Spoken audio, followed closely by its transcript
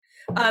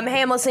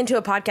Hey, I'm listening to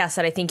a podcast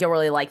that I think you'll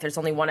really like. There's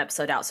only one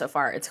episode out so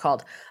far. It's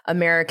called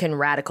American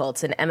Radical.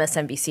 It's an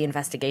MSNBC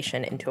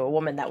investigation into a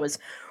woman that was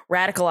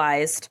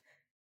radicalized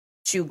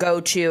to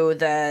go to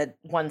the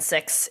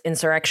 1/6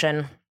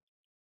 insurrection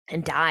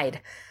and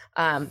died.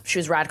 She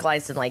was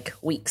radicalized in like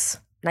weeks,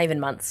 not even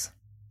months.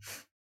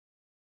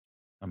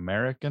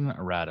 American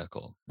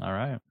Radical. All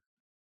right.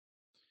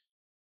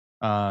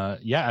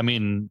 Yeah, I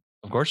mean,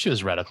 of course she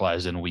was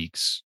radicalized in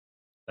weeks.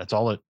 That's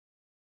all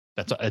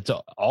it's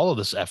all of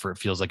this effort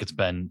feels like it's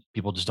been.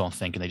 People just don't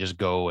think and they just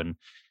go, and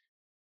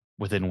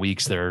within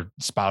weeks they're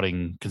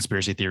spouting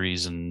conspiracy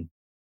theories and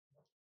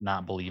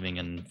not believing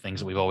in things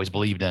that we've always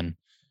believed in.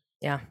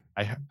 Yeah.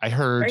 I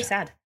heard. Very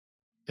sad.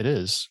 It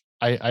is.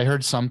 I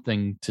heard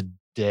something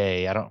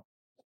today. I don't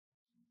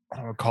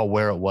recall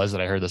where it was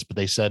that I heard this, but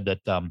they said that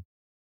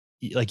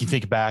like you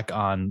think back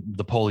on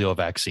the polio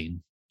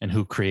vaccine and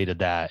who created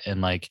that,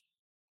 and like,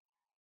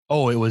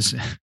 oh, it was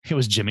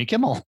Jimmy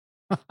Kimmel.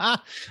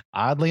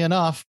 Oddly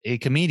enough, a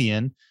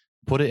comedian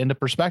put it into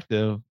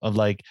perspective of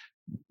like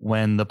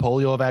when the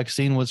polio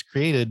vaccine was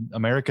created,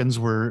 Americans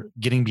were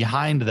getting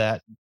behind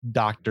that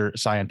doctor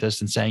scientist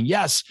and saying,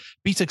 yes,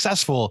 be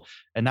successful.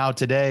 And now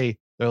today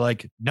they're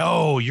like,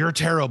 no, you're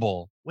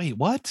terrible. Wait,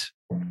 what?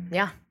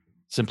 Yeah.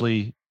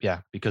 Simply, yeah,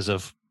 because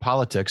of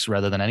politics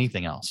rather than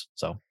anything else.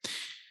 So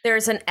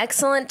there's an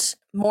excellent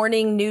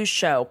morning news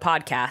show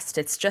podcast.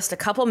 It's just a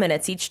couple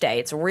minutes each day.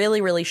 It's really,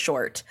 really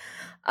short.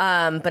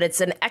 But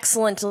it's an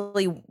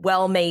excellently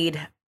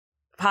well-made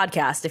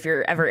podcast if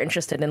you're ever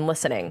interested in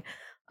listening.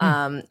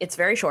 It's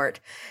very short.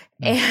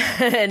 And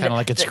kind of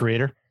like its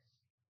creator.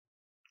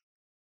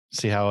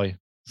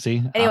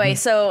 Anyway,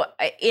 so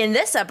in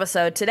this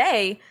episode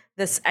today,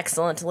 this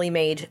excellently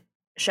made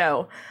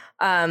show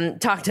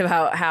talked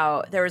about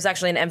how there was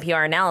actually an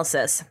NPR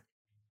analysis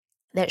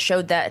that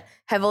showed that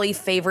heavily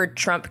favored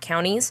Trump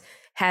counties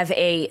have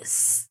a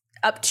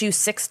up to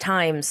 6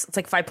 times, it's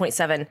like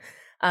 5.7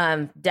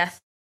 death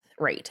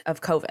rate of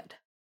COVID.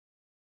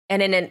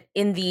 And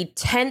in the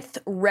 10th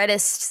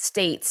reddest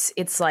states,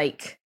 it's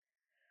like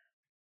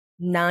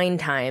 9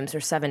 times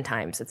or 7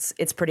 times.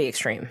 It's pretty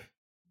extreme.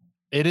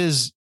 It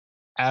is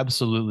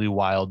absolutely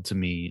wild to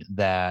me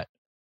that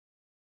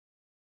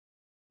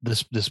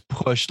this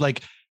push,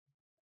 like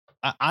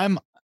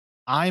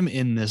I'm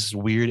in this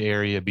weird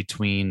area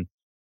between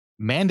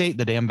mandate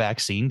the damn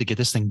vaccine to get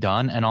this thing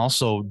done and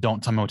also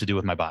don't tell me what to do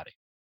with my body.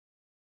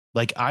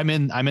 Like I'm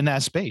in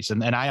that space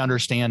and I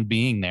understand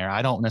being there.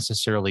 I don't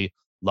necessarily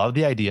love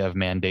the idea of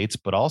mandates,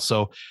 but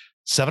also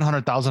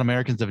 700,000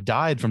 Americans have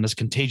died from this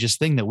contagious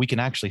thing that we can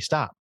actually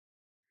stop.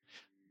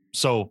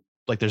 So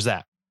like there's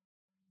that.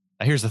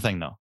 Now here's the thing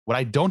though. What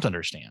I don't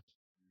understand,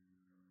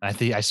 I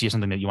think I see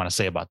something that you want to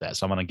say about that.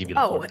 So I'm going to give you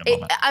the floor in a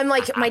moment. I'm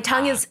like, my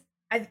tongue is,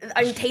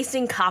 I'm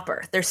tasting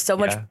copper. There's so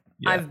much,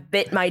 I've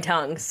bit my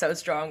tongue so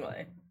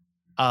strongly.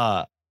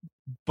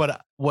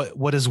 But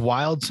what is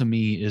wild to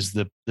me is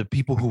the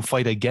people who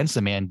fight against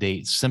the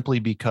mandate simply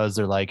because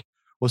they're like,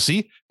 well,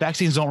 see,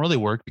 vaccines don't really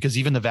work because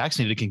even the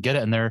vaccinated can get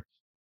it and they're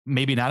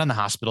maybe not in the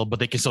hospital, but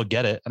they can still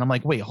get it. And I'm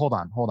like, wait, hold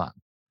on.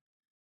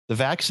 The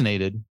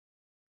vaccinated,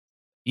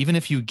 even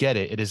if you get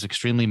it, it is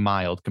extremely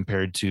mild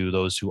compared to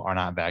those who are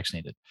not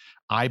vaccinated.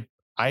 I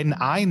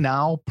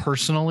now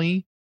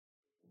personally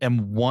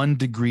am 1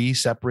 degree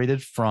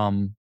separated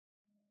from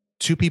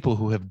 2 people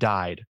who have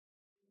died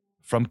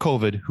from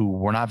COVID who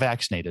were not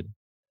vaccinated.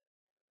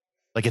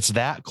 Like it's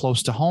that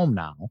close to home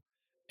now.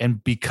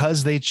 And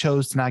because they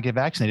chose to not get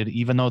vaccinated,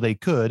 even though they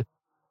could,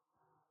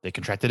 they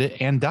contracted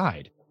it and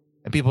died.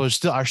 And people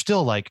are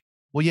still like,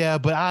 well, yeah,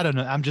 but I don't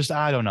know.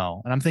 I don't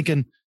know. And I'm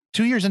thinking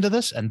 2 years into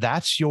this, and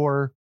that's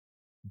your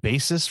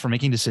basis for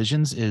making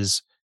decisions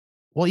is,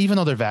 well, even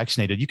though they're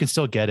vaccinated, you can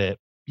still get it.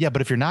 Yeah,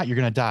 but if you're not, you're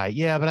going to die.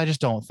 Yeah, but I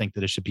just don't think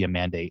that it should be a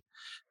mandate.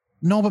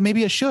 No, but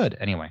maybe it should.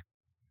 Anyway,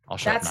 I'll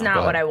shut up now. That's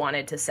not what I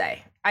wanted to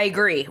say. I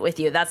agree with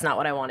you. That's not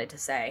what I wanted to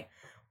say.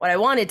 What I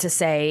wanted to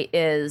say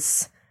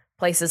is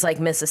places like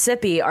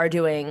Mississippi are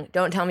doing,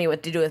 don't tell me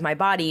what to do with my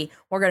body.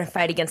 We're going to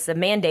fight against the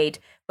mandate,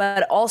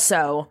 but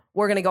also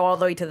we're going to go all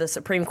the way to the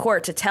Supreme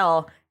Court to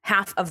tell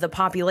half of the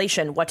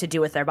population what to do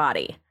with their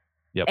body.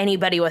 Yep.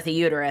 Anybody with a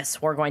uterus,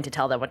 we're going to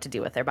tell them what to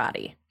do with their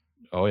body.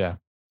 Oh, yeah.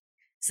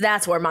 So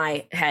that's where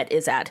my head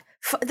is at.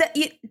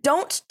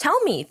 Don't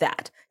tell me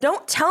that.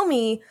 Don't tell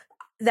me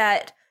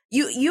that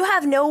you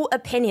have no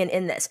opinion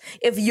in this.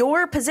 If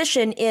your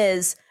position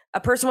is a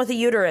person with a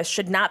uterus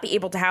should not be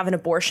able to have an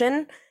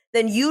abortion,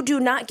 then you do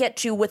not get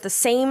to, with the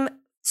same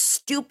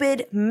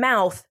stupid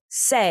mouth,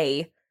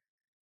 say,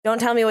 don't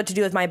tell me what to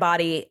do with my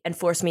body and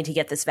force me to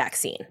get this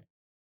vaccine.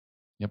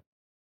 Yep.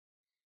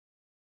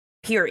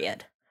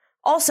 Period.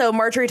 Also,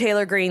 Marjorie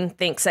Taylor Greene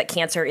thinks that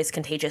cancer is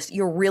contagious.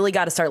 You really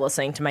got to start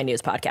listening to my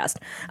news podcast.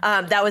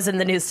 That was in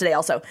the news today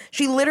also.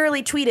 She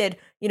literally tweeted,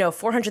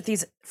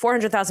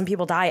 400,000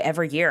 people die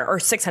every year, or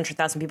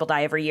 600,000 people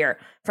die every year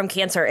from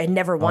cancer, and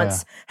never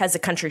once has the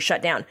country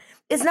shut down.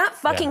 It's not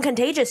fucking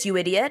contagious, you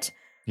idiot.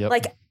 Yep.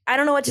 Like, I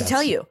don't know what to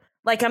tell you.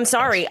 Like, I'm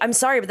sorry,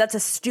 but that's a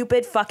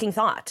stupid fucking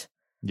thought.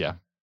 Yeah.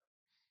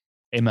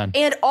 Amen.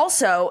 And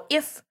also,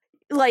 if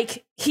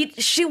like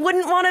she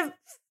wouldn't want to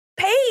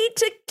pay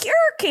to cure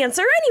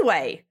cancer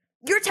anyway.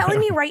 You're telling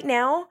me right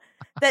now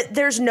that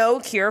there's no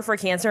cure for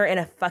cancer in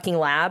a fucking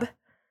lab?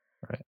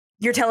 Right.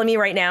 You're telling me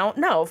right now?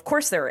 No, of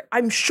course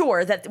I'm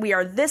sure that we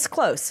are this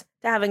close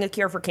to having a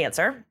cure for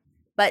cancer,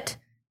 but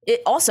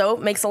it also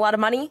makes a lot of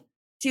money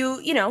to,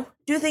 you know,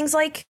 do things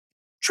like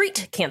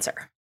treat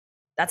cancer.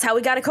 That's how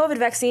we got a COVID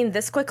vaccine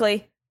this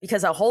quickly,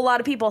 because a whole lot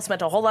of people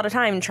spent a whole lot of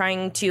time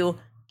trying to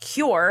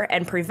cure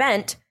and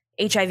prevent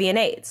HIV and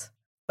AIDS.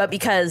 But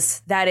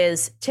because that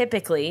is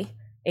typically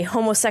a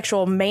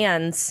homosexual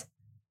man's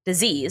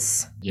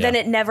disease, then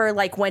it never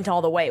like went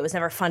all the way. It was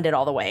never funded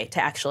all the way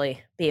to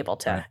actually be able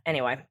to. Right.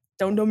 Anyway,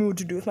 don't tell me what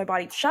to do with my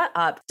body. Shut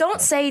up.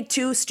 Don't say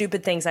two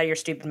stupid things out of your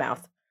stupid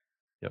mouth.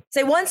 Yep.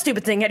 Say one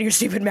stupid thing out of your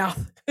stupid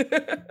mouth.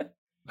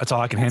 That's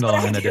all I can handle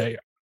in a day.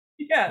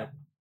 Yeah.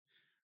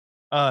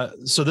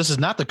 So this is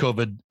not the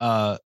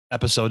COVID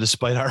episode,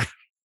 despite our.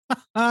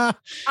 I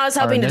was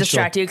hoping to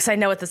distract you because I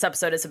know what this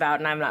episode is about,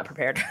 and I'm not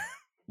prepared.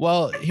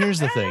 Well, here's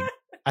the thing.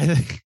 I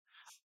think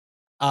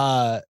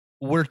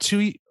we're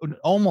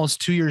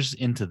almost 2 years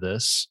into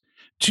this.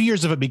 2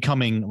 years of it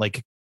becoming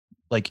like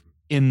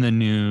in the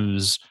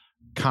news,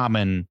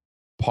 common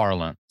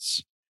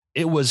parlance.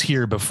 It was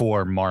here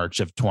before March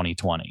of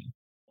 2020.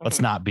 Mm-hmm.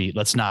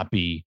 Let's not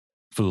be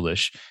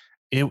foolish.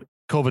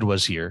 COVID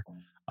was here.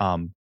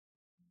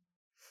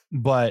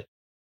 But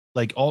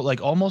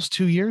almost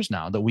 2 years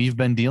now that we've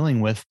been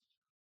dealing with,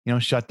 you know,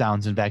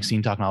 shutdowns and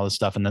vaccine talk and all this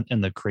stuff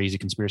and the crazy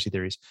conspiracy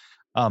theories.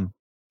 And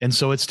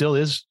so it still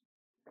is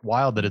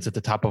wild that it's at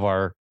the top of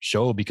our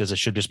show because it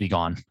should just be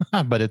gone,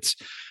 but it's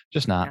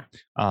just not.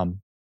 Yeah.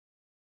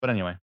 But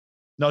anyway,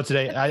 no,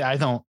 today I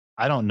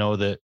don't know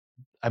that.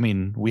 I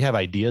mean, we have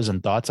ideas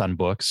and thoughts on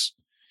books.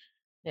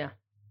 Yeah.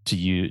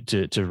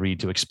 To read,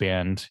 to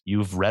expand.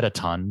 You've read a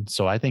ton,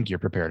 so I think you're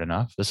prepared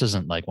enough. This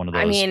isn't like one of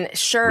those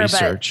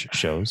research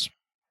shows.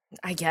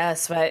 I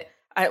guess, but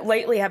I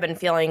lately have been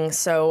feeling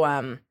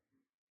so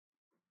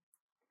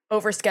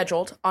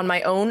overscheduled on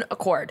my own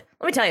accord.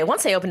 Let me tell you,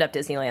 once they opened up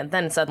Disneyland,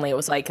 then suddenly it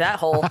was like that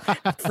whole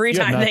free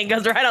time thing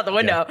goes right out the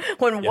window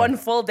when one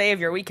full day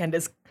of your weekend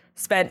is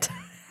spent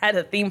at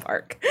a theme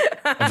park.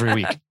 Every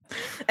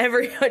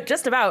week.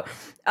 Just about.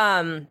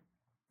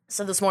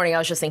 So this morning I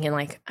was just thinking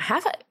I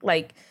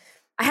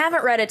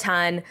haven't read a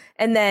ton,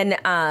 and then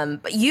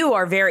but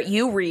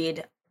you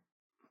read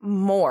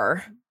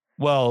more.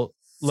 Well,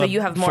 so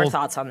you have more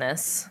thoughts on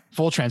this.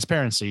 Full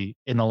transparency,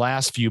 in the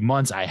last few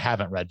months I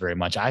haven't read very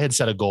much. I had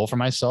set a goal for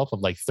myself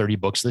of 30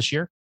 books this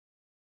year,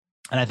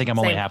 and I think I'm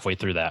only halfway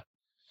through that.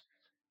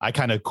 I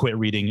kind of quit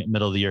reading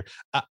middle of the year.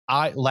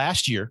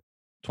 Last year,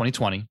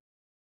 2020,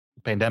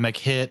 pandemic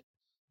hit,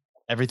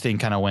 everything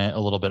kind of went a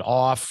little bit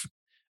off.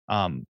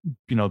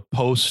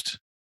 Post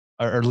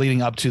or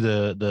leading up to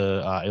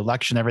the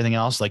election, everything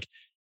else, like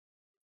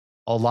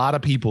a lot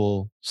of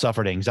people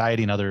suffered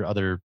anxiety and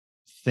other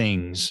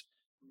things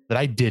that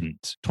I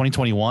didn't.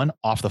 2021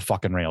 off the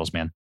fucking rails,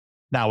 man.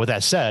 Now, with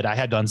that said, I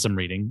had done some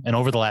reading, and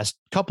over the last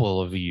couple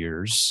of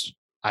years,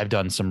 I've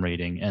done some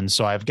reading. And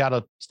so I've got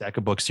a stack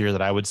of books here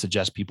that I would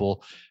suggest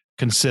people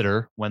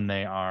consider when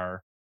they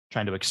are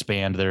trying to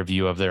expand their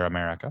view of their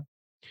America.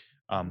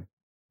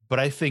 But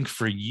I think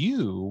for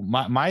you,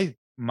 my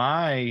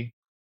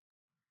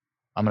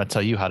I'm going to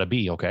tell you how to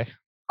be, okay?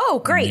 Oh,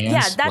 great.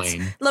 Yeah,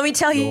 let me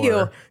tell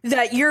you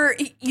that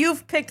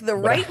you've picked the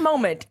right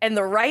moment and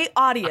the right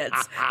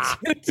audience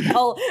to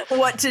tell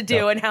what to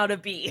do and how to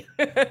be.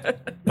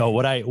 No,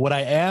 what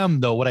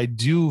I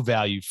do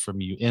value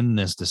from you in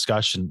this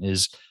discussion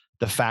is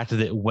the fact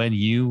that when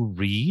you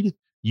read,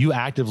 you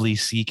actively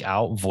seek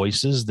out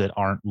voices that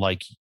aren't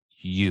like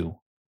you.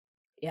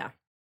 Yeah.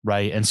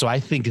 Right. And so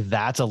I think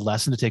that's a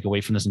lesson to take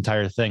away from this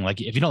entire thing.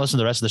 Like, if you don't listen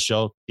to the rest of the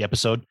show, the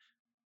episode,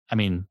 I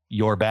mean,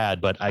 you're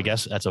bad, but I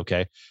guess that's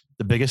okay.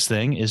 The biggest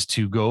thing is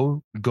to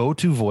go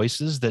to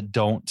voices that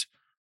don't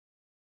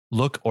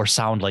look or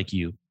sound like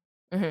you.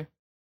 Mm-hmm.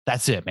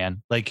 That's it,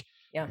 man.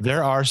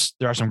 There are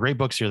some great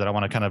books here that I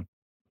want to kind of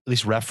at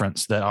least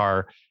reference that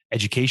are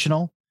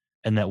educational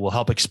and that will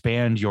help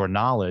expand your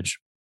knowledge.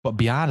 But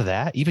beyond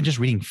that, even just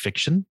reading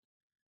fiction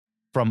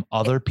from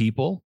other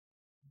people,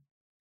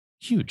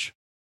 huge.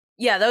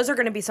 Yeah, those are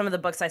going to be some of the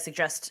books I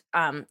suggest,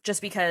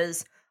 just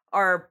because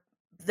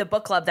the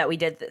book club that we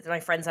did,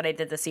 my friends that I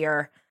did this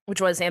year,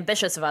 which was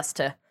ambitious of us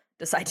to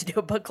decide to do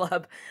a book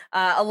club,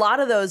 a lot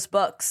of those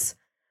books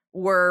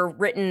were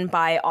written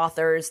by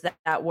authors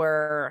that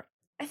were,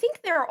 I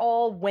think they're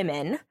all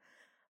women.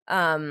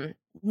 None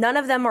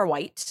of them are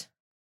white.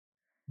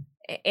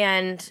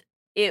 And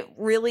it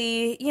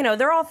really,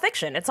 they're all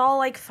fiction. It's all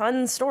like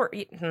fun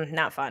story,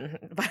 not fun,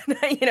 but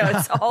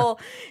it's all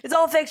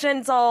fiction.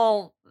 It's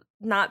all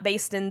not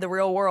based in the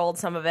real world,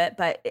 some of it,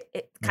 but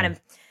it kind of,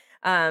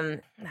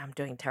 I'm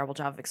doing a terrible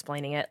job of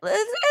explaining it.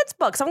 It's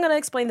books. I'm going to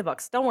explain the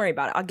books. Don't worry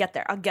about it. I'll get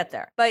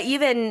there. But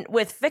even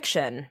with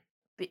fiction,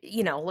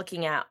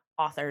 looking at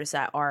authors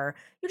that you're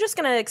just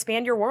going to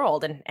expand your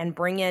world and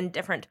bring in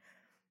different,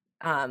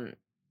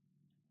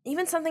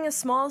 even something as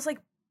small as like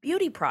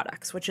Beauty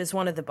Products, which is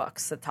one of the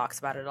books that talks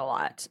about it a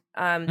lot,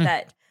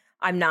 that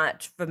I'm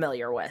not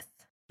familiar with.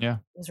 Yeah.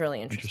 It was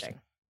really interesting.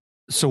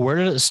 So where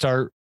did it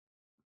start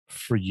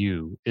for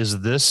you?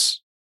 Is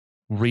this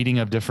reading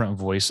of different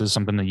voices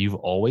something that you've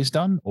always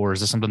done, or is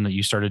this something that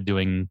you started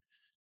doing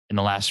in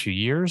the last few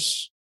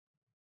years?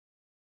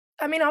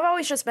 I mean, I've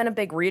always just been a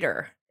big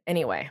reader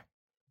anyway.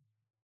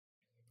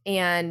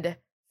 And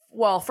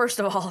well, first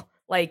of all,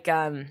 like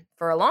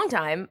for a long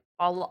time,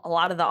 a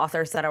lot of the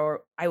authors that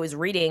I was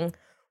reading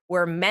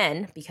were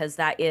men, because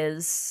that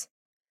is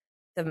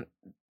the,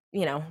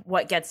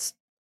 what gets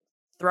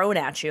thrown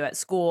at you at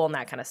school and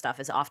that kind of stuff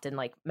is often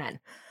like men.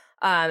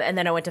 And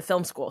then I went to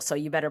film school, so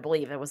you better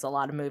believe it was a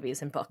lot of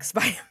movies and books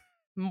by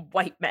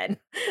white men.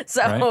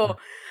 So,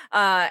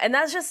 right. And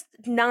that's just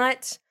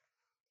not.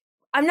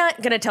 I'm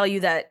not going to tell you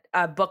that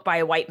a book by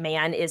a white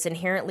man is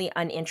inherently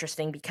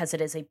uninteresting because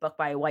it is a book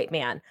by a white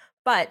man.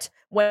 But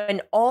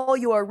when all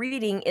you are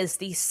reading is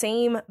the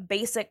same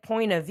basic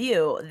point of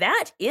view,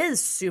 that is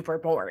super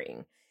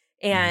boring.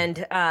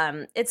 And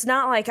it's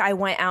not like I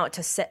went out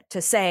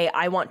to say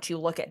I want to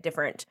look at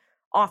different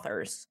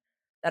authors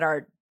that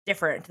are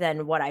different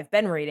than what I've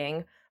been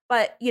reading.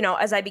 But,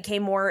 as I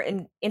became more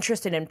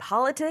interested in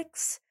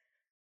politics,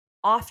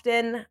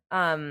 often,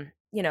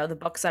 the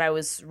books that I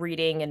was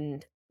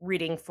reading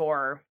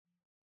for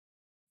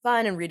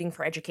fun and reading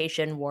for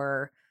education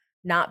were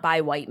not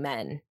by white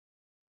men.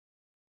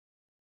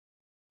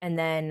 And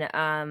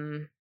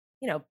then,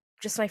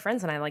 just my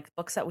friends and I like the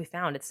books that we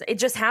found. It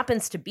just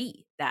happens to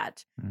be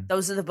that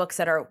those are the books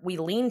that we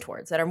lean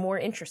towards, that are more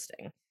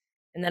interesting.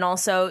 And then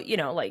also,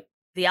 like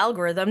the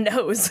algorithm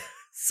knows.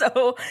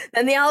 So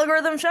then the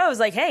algorithm shows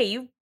like, hey,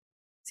 you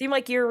seem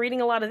like you're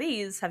reading a lot of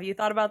these. Have you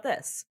thought about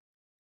this?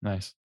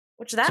 Nice.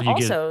 Which that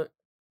also,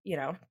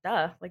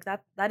 like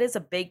that is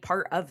a big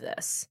part of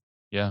this.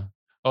 Yeah.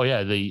 Oh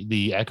yeah.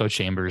 The echo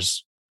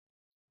chambers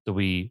that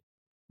we,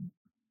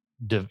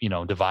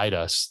 divide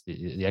us,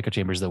 the echo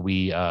chambers that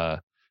we,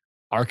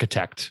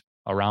 architect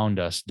around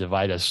us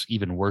divide us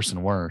even worse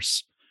and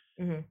worse.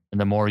 And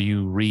the more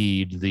you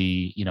read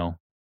yeah.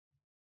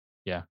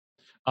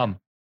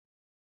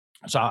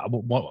 So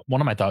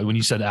one of my thoughts when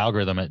you said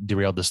algorithm, it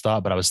derailed this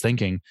thought, but I was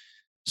thinking,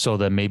 so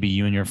that maybe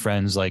you and your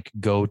friends like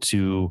go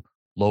to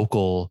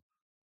local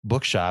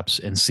bookshops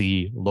and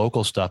see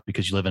local stuff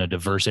because you live in a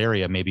diverse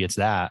area. Maybe it's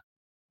that,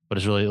 but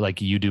it's really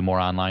like you do more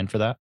online for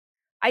that.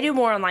 I do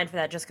more online for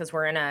that just because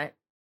we're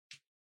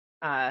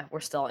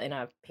still in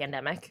a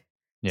pandemic.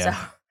 Yeah.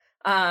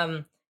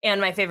 So,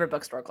 and my favorite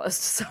bookstore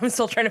closed, so I'm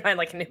still trying to find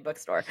like a new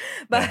bookstore.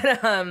 But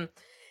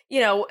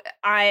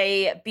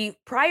I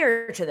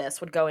prior to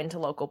this would go into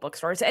local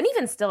bookstores, and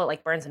even still at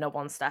like Barnes and Noble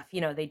and stuff.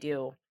 They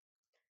do,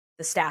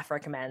 the staff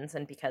recommends,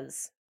 and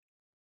because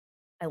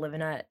I live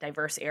in a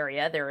diverse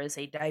area, there is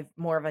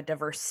more of a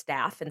diverse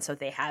staff, and so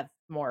they have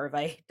more of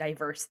a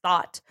diverse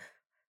thought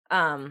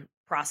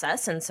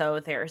process, and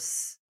so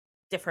there's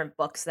different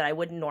books that I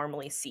wouldn't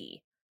normally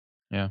see.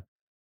 Yeah.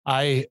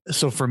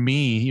 So for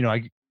me, I,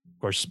 of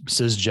course,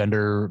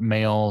 cisgender,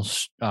 male,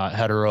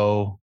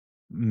 hetero,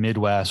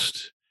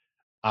 Midwest,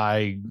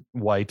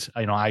 white,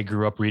 I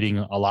grew up reading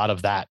a lot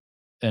of that.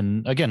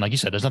 And again, like you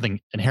said, there's nothing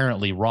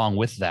inherently wrong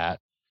with that.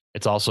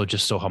 It's also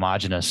just so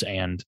homogenous,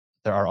 and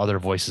there are other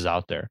voices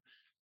out there.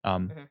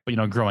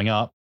 But, growing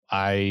up,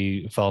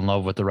 I fell in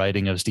love with the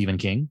writing of Stephen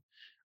King.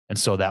 And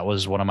so that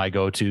was one of my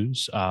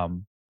go-tos.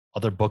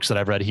 Other books that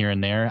I've read here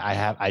and there,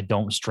 I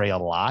don't stray a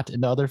lot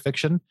into other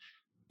fiction.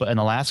 But in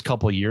the last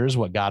couple of years,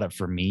 what got it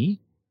for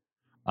me,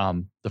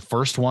 the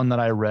first one that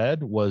I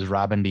read was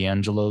Robin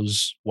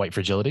DiAngelo's White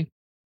Fragility,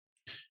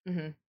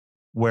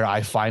 where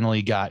I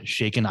finally got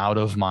shaken out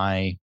of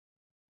my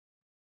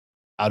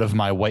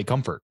white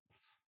comfort.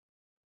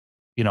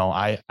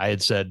 I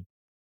had said,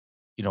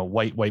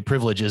 white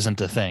privilege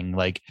isn't a thing.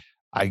 Like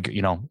I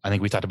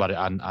think we talked about it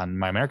on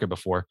My America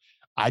before.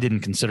 I didn't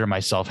consider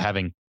myself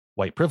having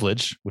white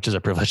privilege, which is a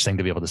privileged thing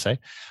to be able to say.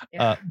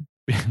 Yeah.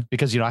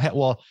 Because,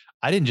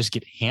 I didn't just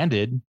get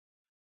handed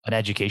an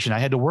education. I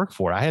had to work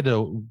for it. I had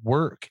to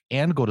work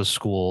and go to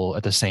school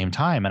at the same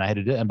time. And I had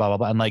to do it and blah, blah,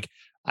 blah. And like,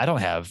 I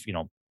don't have,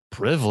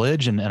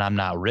 privilege and I'm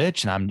not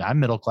rich and I'm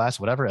middle class,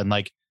 whatever. And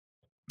like,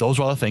 those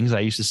were all the things that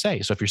I used to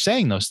say. So if you're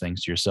saying those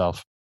things to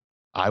yourself,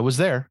 I was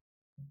there,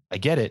 I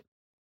get it,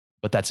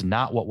 but that's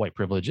not what white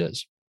privilege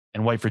is.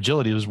 And White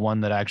Fragility was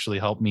one that actually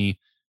helped me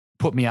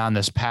put me on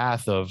this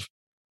path of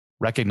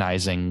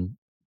recognizing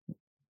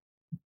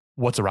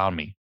what's around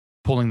me,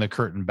 pulling the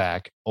curtain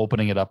back,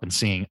 opening it up and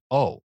seeing,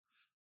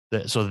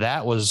 so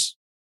that was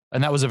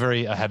a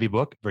very heavy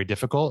book, very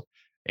difficult.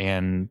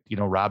 And,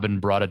 Robin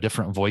brought a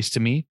different voice to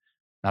me.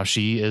 Now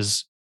she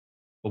is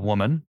a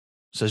woman,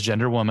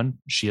 cisgender woman.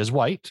 She is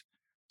white.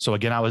 So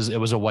again, it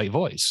was a white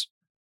voice,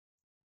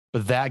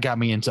 but that got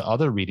me into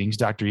other readings,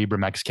 Dr.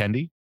 Ibram X.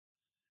 Kendi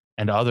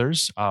and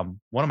others. One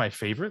of my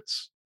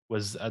favorites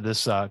was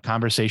this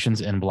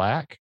Conversations in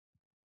Black.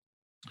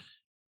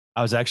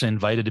 I was actually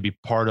invited to be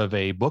part of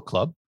a book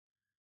club,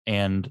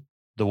 and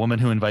the woman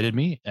who invited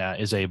me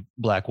is a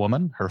Black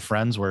woman. Her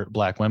friends were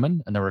Black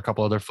women, and there were a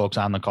couple other folks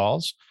on the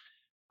calls.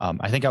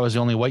 I think I was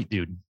the only white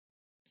dude,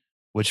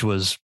 which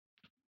was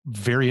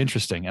very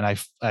interesting. And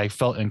I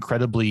felt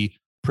incredibly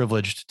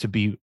privileged to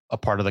be a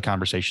part of the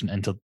conversation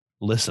and to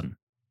listen.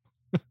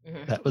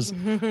 That was,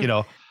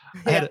 I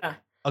had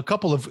a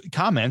couple of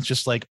comments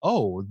just like,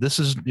 oh, this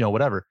is,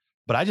 whatever,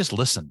 but I just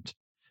listened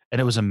and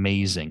it was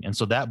amazing. And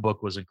so that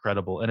book was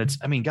incredible. And it's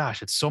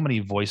so many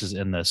voices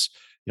in this,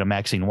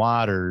 Maxine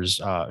Waters,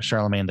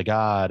 Charlemagne the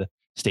God,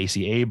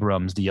 Stacey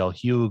Abrams, D.L.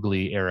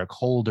 Hughley, Eric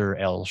Holder,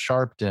 Al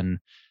Sharpton,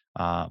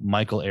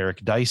 Michael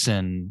Eric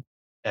Dyson,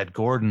 Ed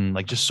Gordon,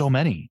 like just so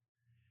many.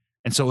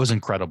 And so it was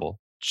incredible.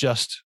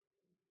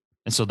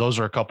 And so those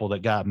are a couple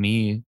that got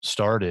me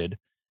started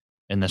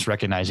in this,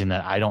 recognizing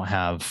that I don't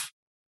have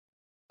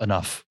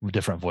enough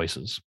different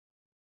voices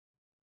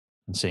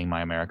and seeing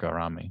my America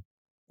around me.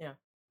 Yeah.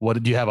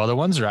 What do you have other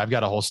ones, or I've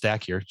got a whole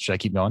stack here? Should I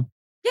keep going?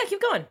 Yeah,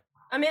 keep going.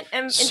 I'm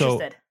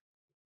interested.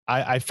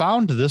 I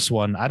found this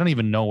one. I don't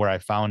even know where I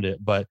found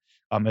it, but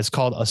it's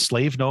called A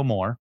Slave No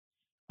More.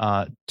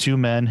 Two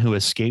men who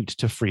escaped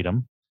to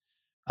freedom.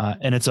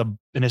 And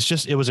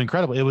it was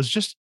incredible.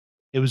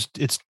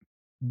 It's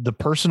the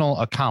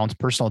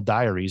personal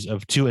diaries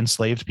of two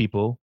enslaved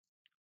people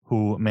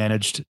who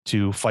managed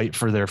to fight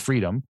for their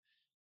freedom.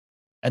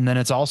 And then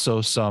it's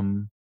also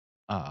some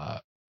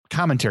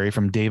commentary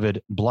from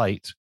David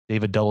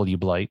W.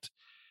 Blight.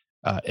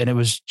 And it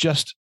was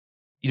just,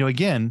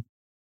 again,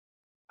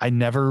 I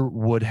never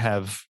would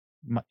have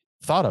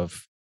thought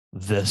of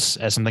this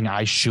as something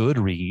I should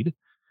read.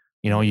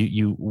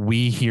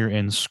 We here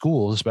in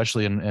schools,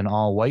 especially in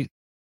all white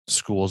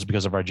schools,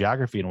 because of our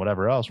geography and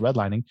whatever else,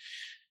 redlining,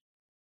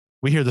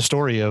 we hear the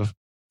story of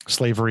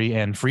slavery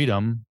and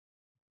freedom.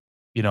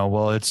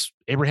 It's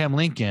Abraham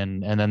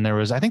Lincoln. And then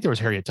I think there was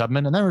Harriet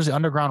Tubman, and then there was the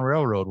Underground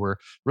Railroad, where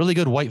really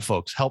good white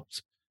folks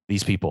helped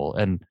these people.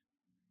 And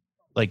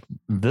like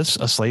this,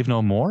 A Slave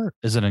No More,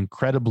 is an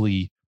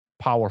incredibly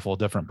powerful,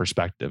 different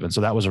perspective. And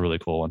so that was a really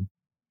cool one.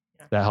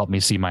 Yeah. That helped me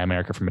see my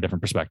America from a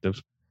different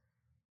perspective.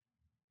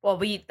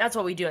 Well, that's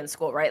what we do in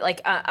school, right?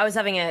 Like I was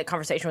having a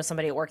conversation with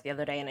somebody at work the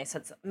other day, and I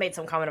made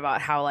some comment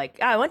about how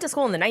I went to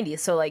school in the 90s.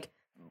 So like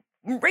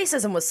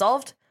racism was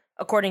solved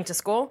according to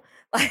school.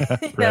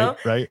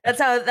 Right. That's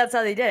how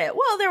they did it.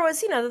 Well, there was,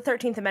 the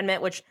 13th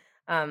Amendment, which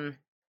I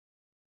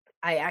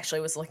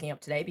actually was looking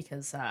up today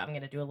because I'm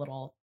going to do a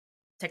little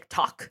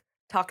TikTok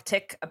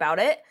about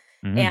it.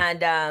 Mm-hmm.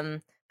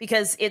 And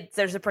because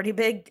there's a pretty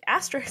big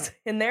asterisk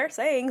in there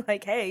saying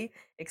like, hey,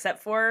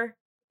 except for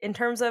in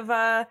terms of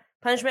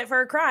punishment for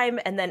a crime,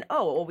 and then,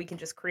 we can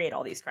just create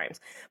all these crimes.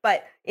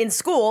 But in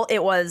school,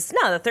 it was,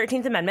 the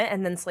 13th Amendment,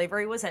 and then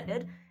slavery was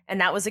ended,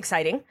 and that was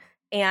exciting.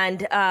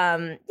 And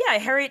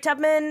Harriet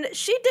Tubman,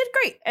 she did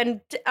great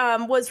and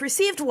was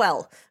received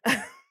well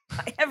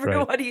by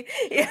everybody.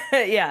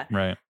 Right. Yeah.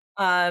 Right.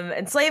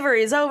 And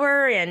slavery is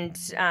over, and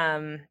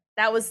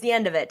that was the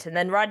end of it. And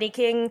then Rodney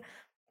King,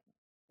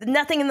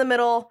 nothing in the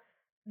middle.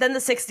 Then the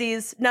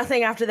 60s,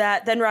 nothing after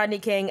that. Then Rodney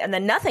King, and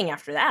then nothing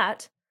after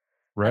that.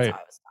 Right. That's how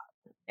I was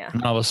taught. Yeah.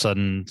 And all of a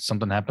sudden,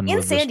 something happened in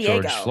with San this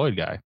Diego. George Floyd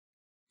guy.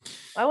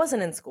 I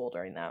wasn't in school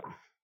during that.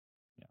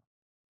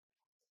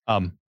 Yeah.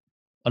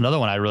 Another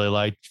one I really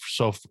liked.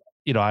 So,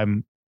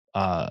 I'm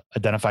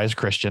identify as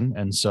Christian.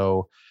 And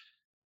so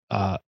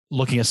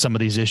looking at some of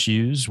these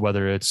issues,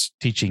 whether it's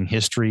teaching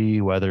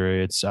history,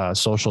 whether it's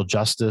social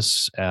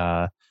justice,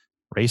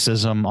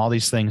 racism, all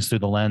these things through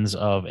the lens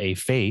of a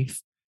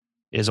faith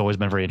has always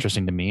been very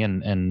interesting to me.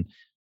 And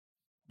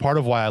part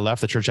of why I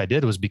left the church I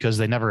did was because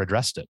they never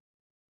addressed it.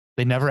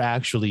 They never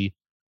actually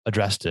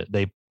addressed it.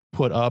 They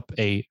put up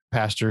a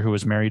pastor who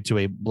was married to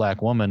a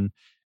Black woman,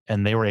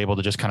 and they were able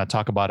to just kind of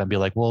talk about it and be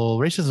like, well,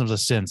 racism is a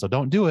sin, so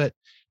don't do it,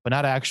 but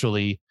not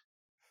actually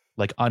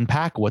like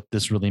unpack what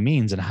this really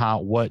means and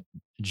what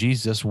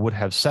Jesus would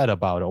have said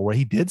about it, or what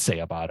he did say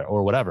about it,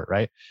 or whatever.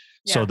 Right.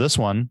 Yeah. So this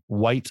one,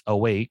 White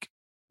Awake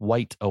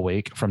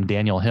from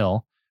Daniel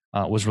Hill,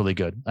 was really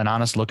good. An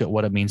honest look at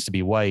what it means to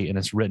be white. And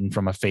it's written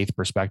from a faith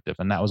perspective.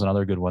 And that was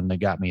another good one that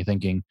got me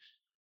thinking,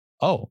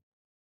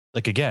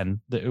 like,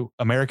 again,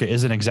 America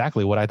isn't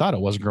exactly what I thought it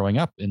was growing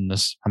up in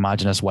this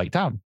homogenous white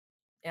town.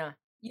 Yeah.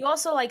 You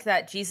also like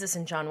that Jesus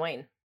and John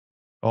Wayne.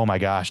 Oh my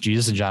gosh.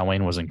 Jesus and John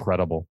Wayne was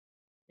incredible.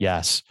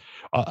 Yes.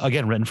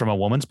 Again, written from a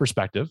woman's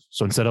perspective.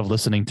 So instead of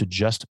listening to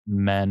just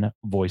male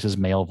voices,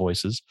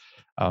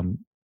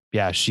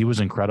 she was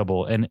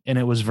incredible. And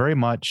it was very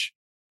much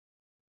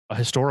a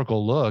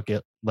historical look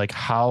at like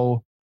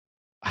how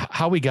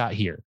we got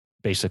here,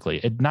 basically.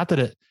 Not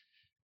that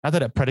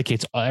it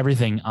predicates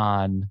everything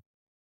on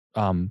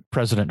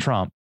President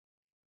Trump,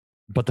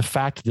 but the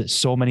fact that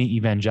so many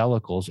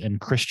evangelicals and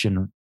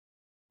Christian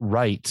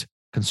right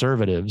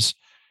conservatives,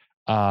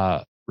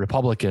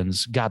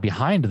 Republicans got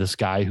behind this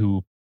guy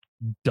who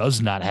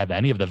does not have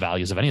any of the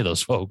values of any of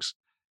those folks.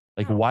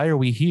 Like, why are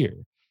we here?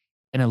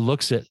 And it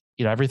looks at,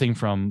 everything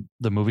from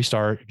the movie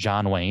star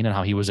John Wayne and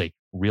how he was a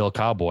real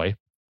cowboy.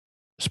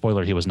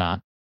 Spoiler, he was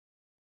not.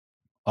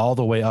 All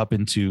the way up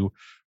into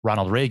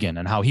Ronald Reagan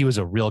and how he was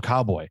a real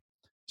cowboy.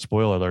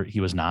 Spoiler alert,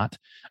 he was not.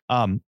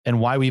 And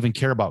why we even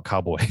care about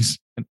cowboys.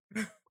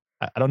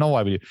 I don't know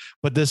why we do,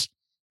 but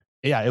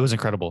it was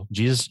incredible.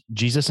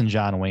 Jesus and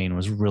John Wayne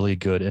was really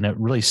good. And it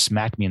really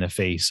smacked me in the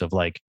face of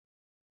like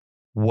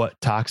what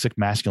toxic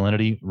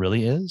masculinity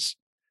really is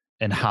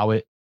and how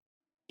it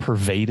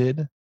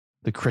pervaded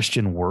the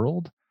Christian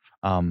world.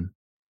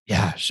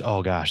 Yeah.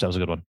 Oh gosh, that was a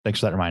good one. Thanks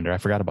for that reminder. I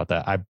forgot about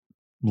that. I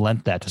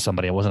lent that to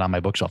somebody. It wasn't on my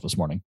bookshelf this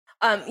morning.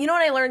 You know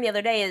what I learned the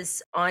other day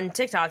is on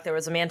TikTok, there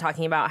was a man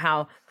talking about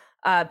how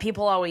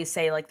people always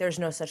say like, there's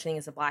no such thing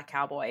as a black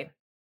cowboy.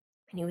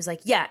 And he was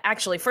like, yeah,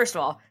 actually, first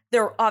of all,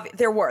 there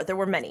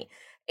were many.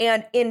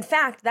 And in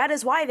fact, that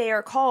is why they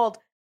are called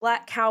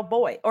black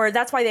cowboy, or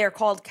that's why they are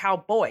called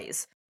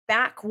cowboys.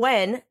 Back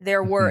when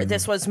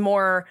this was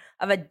more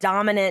of a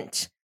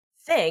dominant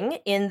thing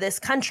in this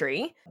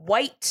country,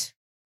 white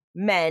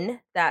men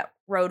that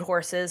rode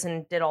horses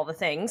and did all the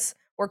things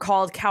were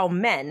called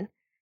cowmen.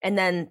 And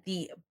then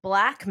the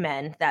black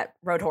men that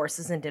rode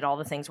horses and did all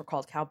the things were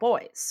called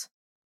cowboys.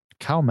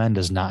 Cowmen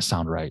does not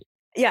sound right.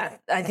 Yeah,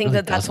 I think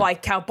that's why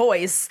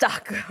cowboys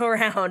stuck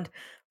around.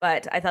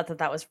 But I thought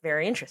that was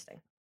very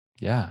interesting.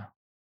 Yeah.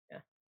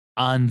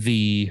 On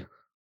the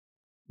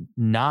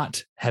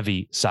not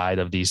heavy side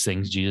of these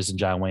things, Jesus and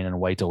John Wayne and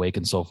White Awake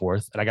and so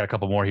forth. And I got a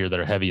couple more here that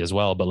are heavy as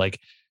well. But like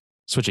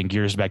switching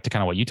gears back to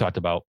kind of what you talked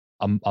about,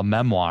 a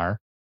memoir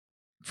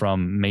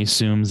from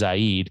Maysoon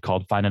Zayid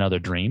called Find Another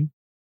Dream.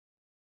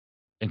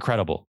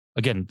 Incredible.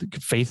 Again,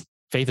 faith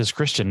is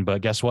Christian,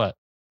 but guess what?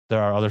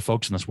 There are other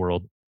folks in this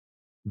world,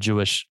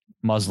 Jewish,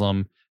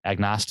 Muslim,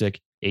 agnostic,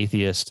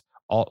 atheist,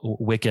 all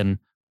Wiccan,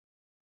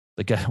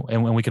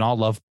 and we can all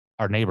love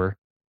our neighbor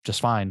just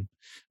fine.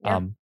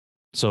 Yeah.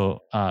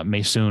 So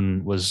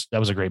Maysoon that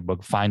was a great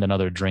book, Find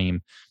Another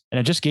Dream. And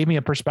it just gave me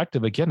a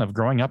perspective again of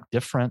growing up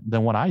different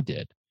than what I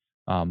did.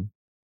 And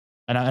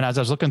as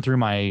I was looking through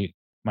my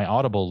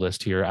Audible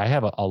list here, I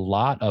have a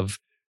lot of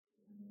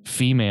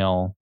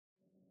female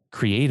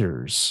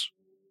creators.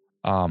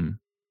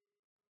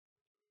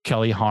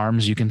 Kelly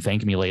Harms, You Can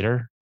Thank Me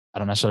Later. I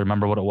don't necessarily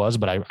remember what it was,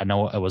 but I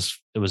know it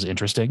was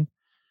interesting.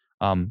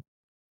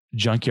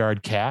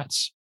 Junkyard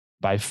Cats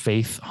by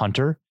Faith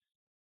Hunter,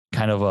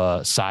 kind of a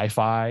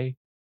sci-fi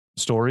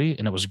story,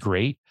 and it was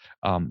great.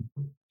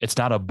 It's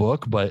not a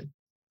book, but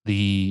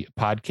the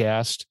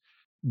podcast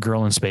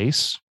Girl in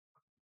Space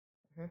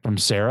from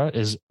Sarah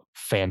is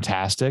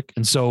fantastic.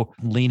 And so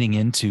leaning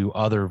into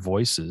other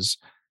voices,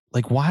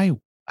 like why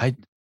I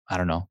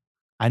don't know.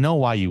 I know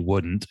why you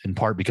wouldn't, in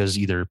part because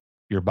either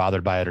you're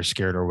bothered by it or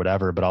scared or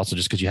whatever, but also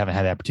just because you haven't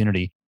had the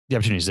opportunity. The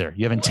opportunity is there.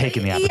 You haven't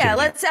taken the opportunity.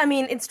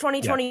 Yeah, it's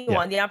 2021.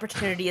 Yeah. The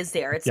opportunity is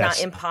there. It's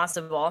not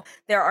impossible.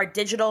 There are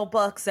digital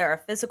books. There are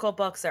physical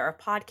books. There are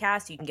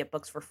podcasts. You can get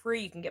books for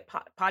free. You can get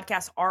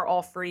podcasts are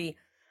all free.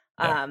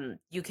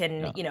 You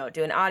can,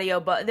 do an audio,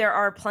 but there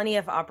are plenty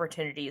of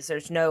opportunities.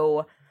 There's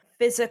no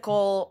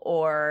physical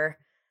or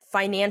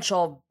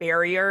financial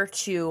barrier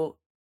to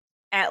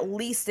at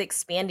least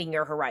expanding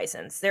your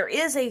horizons. There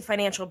is a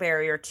financial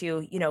barrier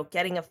to,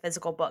 getting a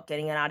physical book,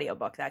 getting an audio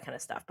book, that kind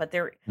of stuff. But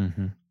there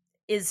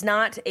is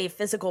not a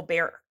physical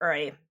barrier or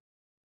a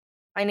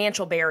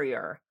financial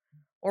barrier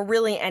or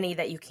really any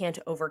that you can't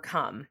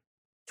overcome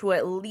to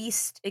at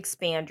least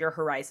expand your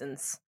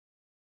horizons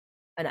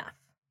enough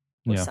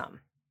with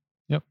some.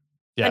 Yep.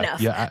 Yeah.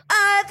 Enough. Yeah.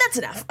 That's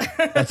enough.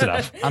 That's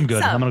enough. I'm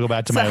good. I'm going to go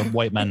back to my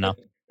white men now.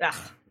 No.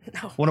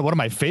 One of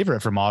my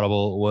favorite from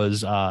Audible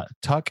was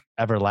Tuck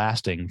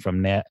Everlasting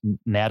from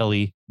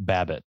Natalie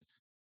Babbitt.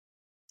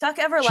 Tuck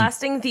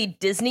Everlasting, the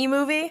Disney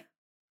movie?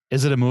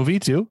 Is it a movie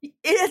too?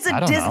 It's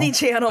a Disney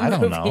Channel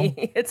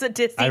movie. It's a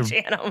Disney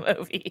Channel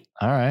movie.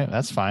 All right,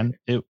 that's fine.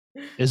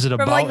 Is it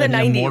from about like the an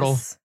 90s. immortal?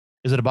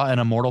 Is it about an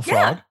immortal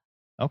frog?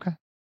 Yeah. Okay.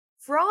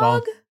 Frog?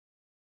 Well,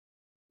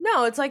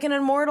 no, it's like an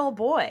immortal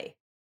boy.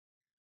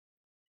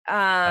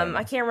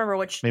 I can't remember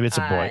which. Maybe it's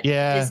a boy.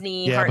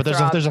 Disney. Yeah, but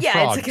there's a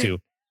frog too.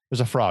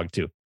 There's a frog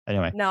too.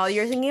 Anyway. No,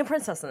 you're thinking of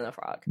Princess and the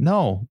Frog.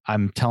 No,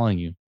 I'm telling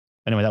you.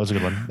 Anyway, that was a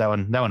good one.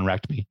 That one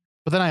wrecked me.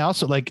 But then I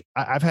also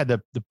I've had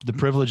the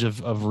privilege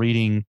of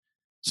reading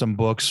some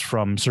books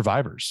from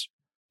survivors.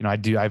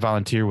 I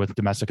volunteer with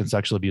domestic and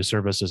sexual abuse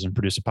services and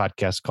produce a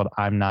podcast called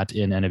I'm Not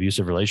in an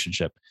Abusive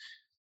Relationship.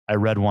 I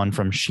read one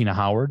from Sheena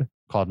Howard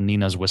called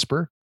Nina's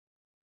Whisper.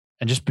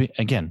 And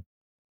again,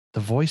 the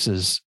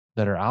voices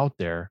that are out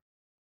there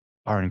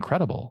are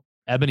incredible.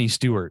 Ebony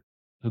Stewart,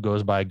 who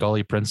goes by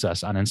Gully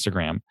Princess on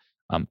Instagram.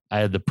 I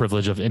had the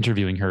privilege of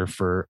interviewing her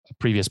for a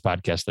previous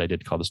podcast that I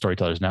did called The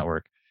Storytellers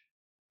Network.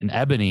 And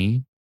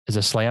Ebony is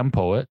a slam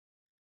poet,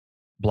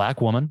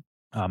 Black woman.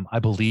 I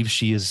believe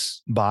she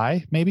is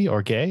bi, maybe,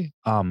 or gay.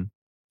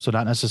 So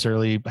not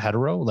necessarily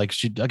hetero. Like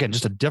she, again,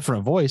 just a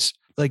different voice.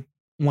 Like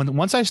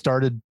once I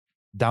started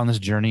down this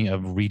journey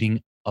of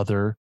reading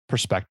other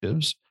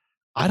perspectives,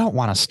 I don't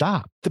want to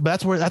stop.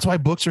 That's why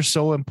books are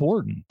so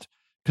important.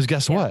 Because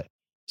guess what?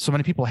 So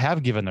many people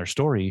have given their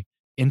story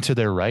into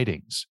their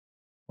writings,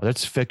 whether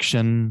it's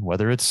fiction,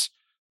 whether it's,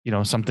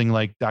 something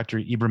like Dr.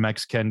 Ibram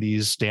X.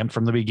 Kendi's Stamped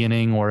from the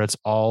Beginning, or it's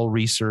all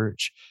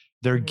research.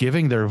 They're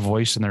giving their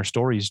voice and their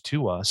stories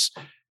to us.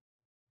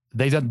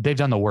 They've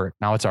done the work.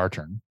 Now it's our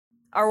turn.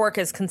 Our work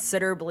is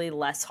considerably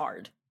less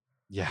hard.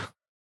 Yeah.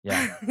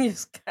 Yeah. You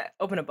just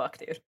open a book,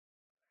 dude.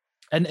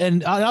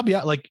 And I'll be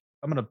like,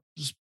 I'm going to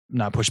just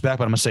not push back,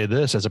 but I'm going to say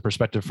this as a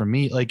perspective from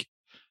me. Like,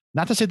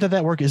 not to say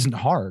that work isn't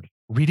hard.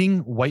 Reading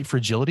White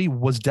Fragility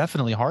was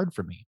definitely hard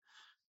for me,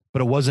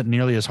 but it wasn't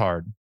nearly as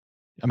hard.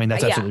 I mean,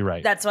 that's absolutely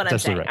right. That's what I'm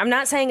saying. Right. I'm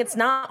not saying it's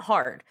not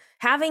hard.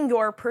 Having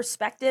your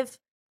perspective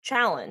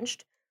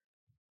challenged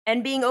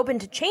and being open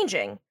to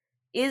changing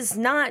is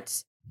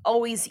not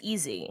always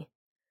easy.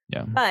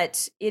 Yeah.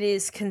 But it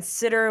is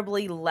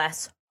considerably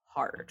less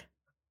hard.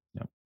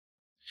 Yeah.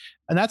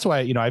 And that's why,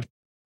 I've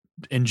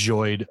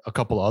enjoyed a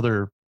couple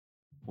other,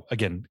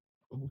 again,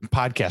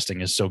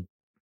 podcasting is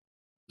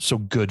so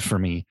good for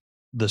me.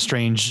 The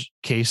Strange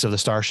Case of the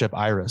Starship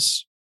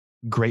Iris,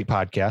 great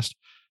podcast,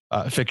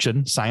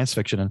 fiction, science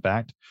fiction, in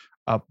fact,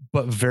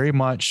 but very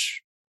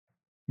much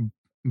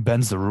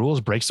bends the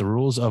rules, breaks the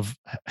rules of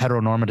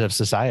heteronormative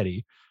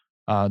society.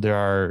 There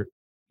are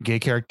gay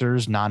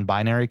characters,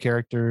 non-binary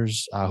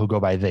characters who go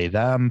by they,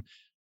 them.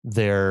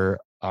 There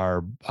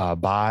are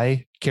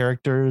bi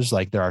characters,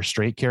 like there are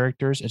straight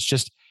characters.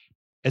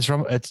 It's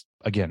from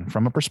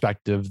a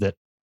perspective that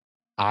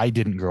I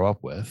didn't grow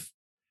up with,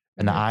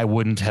 and I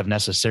wouldn't have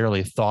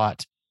necessarily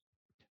thought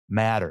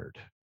mattered,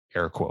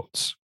 air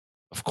quotes.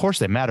 Of course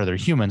they matter. They're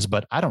humans,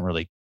 but I don't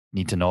really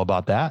need to know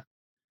about that.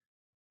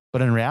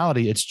 But in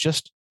reality, it's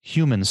just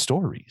human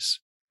stories,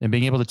 and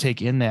being able to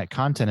take in that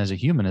content as a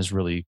human is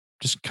really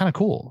just kind of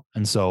cool.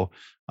 And so,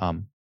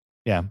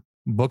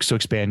 books to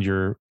expand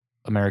your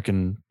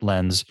American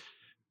lens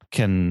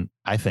can,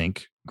 I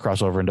think,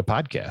 cross over into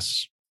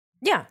podcasts.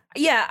 Yeah.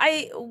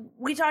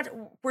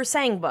 We're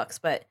saying books,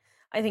 but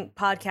I think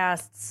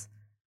podcasts,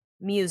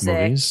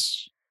 music,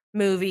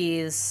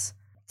 movies,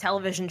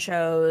 television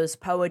shows,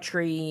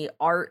 poetry,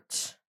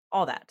 art,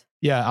 all that.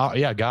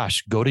 Yeah.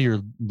 Gosh, go to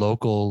your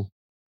local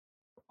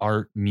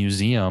art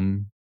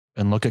museum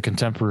and look at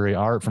contemporary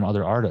art from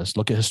other artists.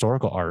 Look at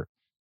historical art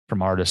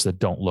from artists that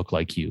don't look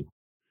like you.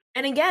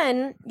 And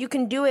again, you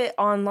can do it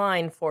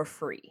online for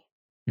free.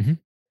 Mm-hmm.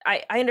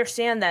 I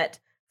understand that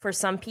for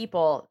some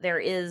people, there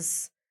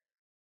is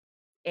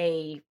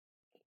a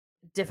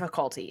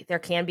difficulty. There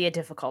can be a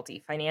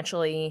difficulty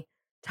financially,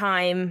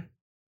 time,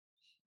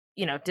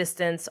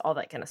 distance, all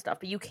that kind of stuff.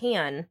 But you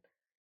can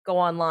go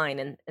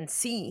online and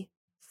see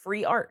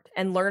free art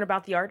and learn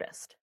about the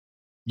artist.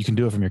 You can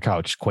do it from your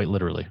couch, quite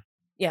literally.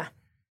 Yeah.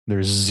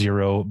 There's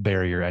zero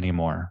barrier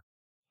anymore.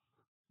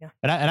 Yeah.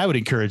 And I would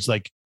encourage,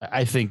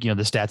 I think, the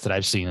stats that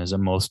I've seen is that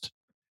most,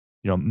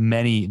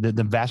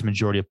 the vast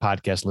majority of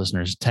podcast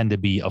listeners tend to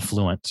be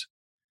affluent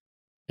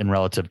in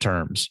relative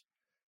terms.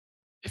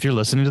 If you're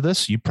listening to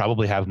this, you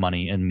probably have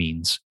money and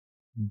means.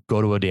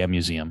 Go to a damn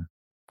museum,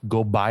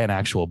 go buy an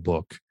actual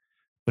book.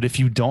 But if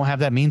you don't have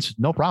that means,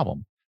 no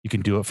problem. You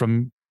can do it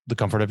from the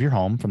comfort of your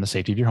home, from the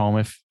safety of your home.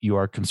 If you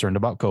are concerned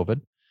about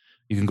COVID,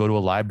 you can go to a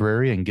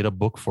library and get a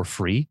book for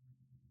free.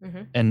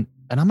 Mm-hmm. And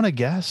I'm going to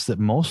guess that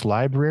most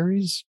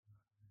libraries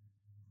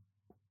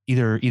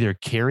either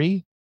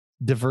carry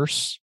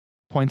diverse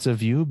points of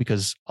view,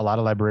 because a lot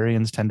of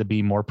librarians tend to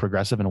be more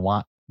progressive and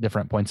want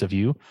different points of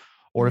view,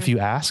 or if you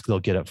ask, they'll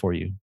get it for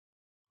you.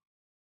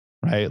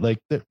 Right?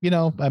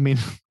 I mean,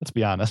 let's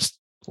be honest.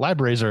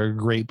 Libraries are a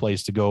great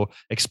place to go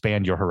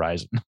expand your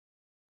horizon.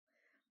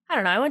 I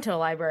don't know. I went to a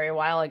library a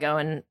while ago,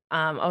 and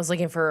I was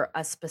looking for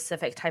a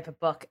specific type of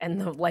book,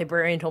 and the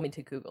librarian told me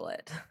to Google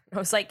it. I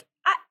was like,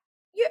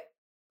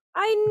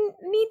 I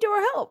need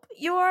your help.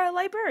 You are a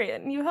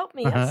librarian. You help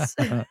me. Yes.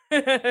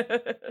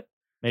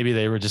 Maybe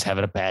they were just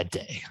having a bad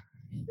day.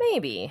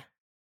 Maybe.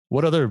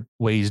 What other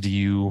ways do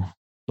you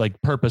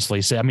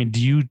purposely say? I mean,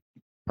 do you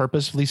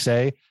purposefully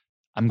say,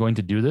 I'm going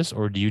to do this,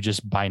 or do you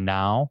just by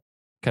now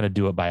kind of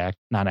do it by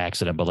not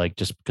accident, but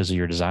just because of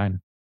your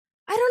design?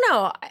 I don't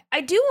know.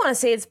 I do want to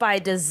say it's by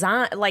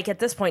design. At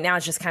this point now,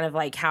 it's just kind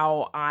of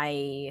how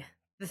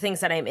the things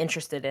that I'm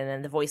interested in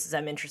and the voices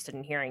I'm interested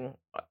in hearing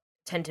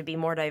tend to be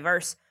more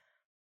diverse.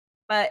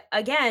 But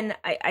again,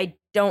 I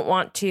don't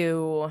want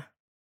to.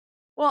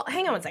 Well,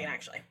 hang on one second,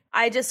 actually.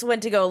 I just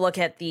went to go look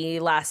at the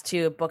last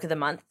 2 Book of the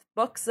Month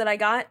books that I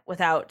got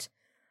without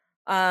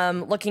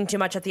looking too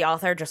much at the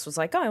author. Just was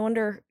like, oh, I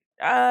wonder,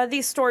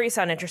 these stories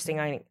sound interesting.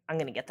 I'm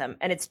going to get them.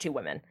 And it's 2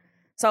 women.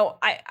 So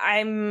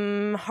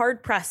I'm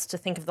hard pressed to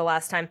think of the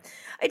last time.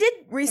 I did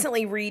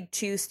recently read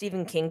 2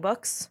 Stephen King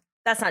books.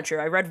 That's not true.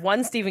 I read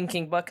 1 Stephen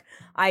King book.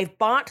 I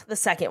bought the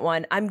second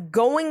one. I'm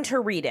going to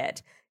read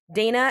it.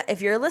 Dana,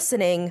 if you're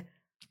listening,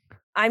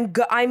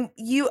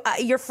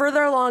 you're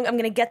further along. I'm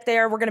going to get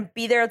there. We're going to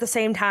be there at the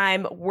same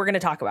time. We're going to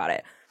talk about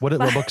it. What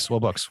books?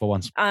 What books? What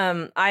ones?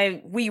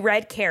 We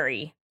read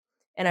Carrie,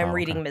 and I'm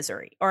reading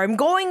Misery, or I'm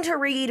going to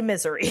read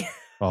Misery.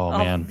 Oh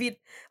man.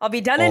 I'll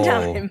be done in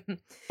time.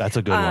 That's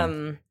a good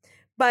one.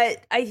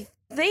 But I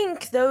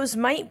think those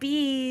might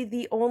be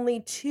the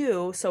only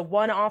 2. So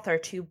 1 author,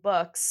 2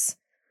 books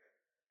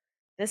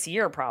this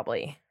year,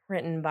 probably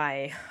written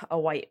by a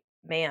white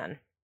man.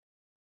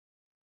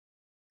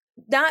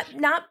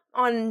 Not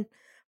on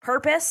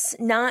purpose,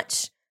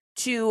 not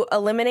to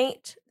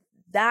eliminate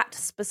that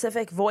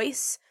specific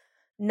voice,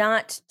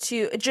 not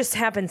to, it just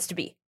happens to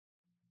be.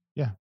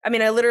 Yeah. I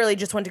mean, I literally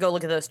just went to go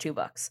look at those 2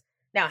 books.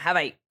 Now, have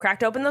I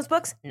cracked open those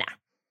books? Nah.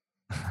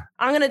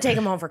 I'm going to take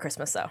them home for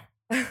Christmas, though.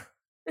 There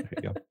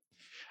you go.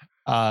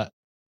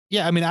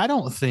 Yeah, I mean, I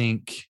don't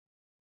think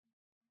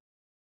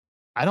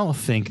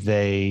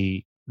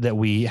that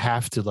we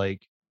have to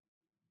like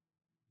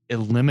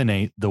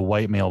eliminate the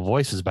white male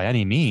voices by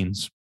any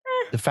means.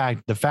 The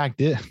fact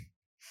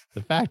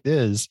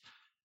is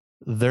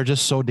they're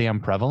just so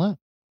damn prevalent.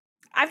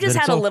 I've just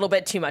had a little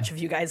bit too much of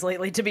you guys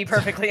lately, to be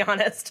perfectly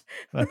honest.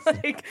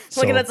 Like,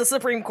 looking at the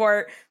Supreme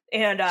Court,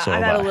 and I've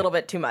had a little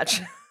bit too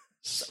much.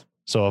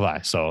 So have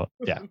I. So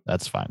yeah,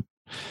 that's fine.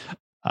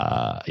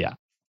 Yeah.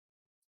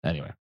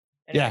 Anyway,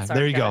 yeah, sorry,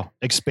 there you go.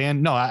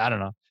 Expand. No, I don't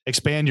know.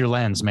 Expand your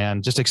lens,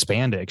 man. Just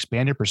expand it.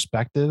 Expand your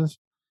perspective,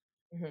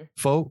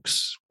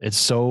 folks.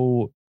 It's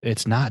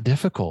not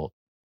difficult.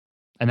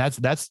 And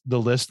that's the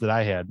list that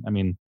I had. I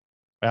mean,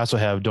 I also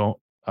have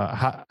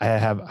I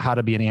have How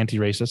to Be an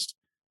Anti-Racist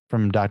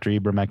from Dr.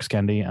 Ibram X.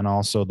 Kendi, and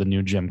also the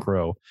new Jim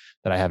Crow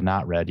that I have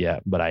not read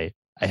yet, but I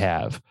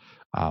have.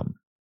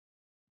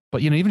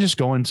 But even just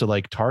going to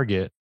like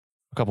Target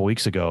a couple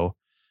weeks ago,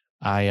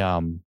 I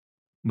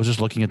was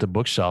just looking at the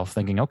bookshelf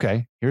thinking,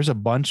 okay, here are a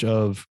bunch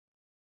of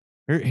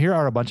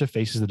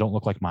faces that don't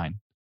look like mine.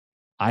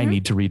 I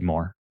need to read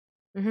more.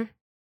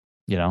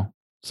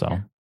 So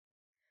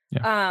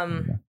yeah.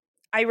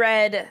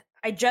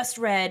 I just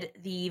read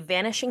The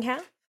Vanishing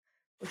Half,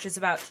 which is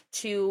about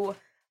 2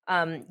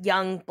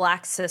 young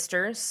Black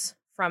sisters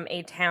from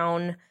a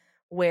town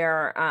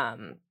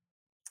where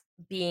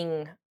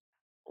being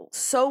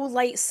so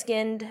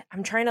light-skinned,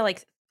 I'm trying to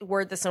like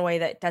word this in a way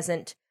that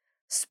doesn't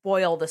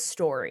spoil the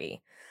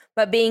story,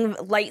 but being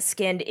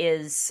light-skinned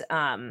is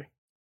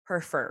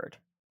preferred.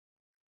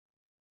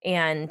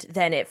 And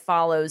then it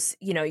follows,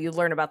 you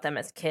learn about them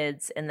as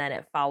kids, and then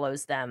it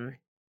follows them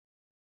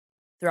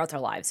throughout their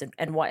lives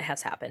and what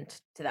has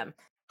happened to them.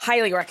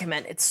 Highly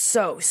recommend. It's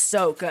so,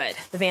 so good.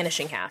 The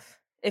Vanishing Half.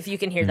 If you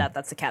can hear that,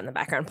 that's the cat in the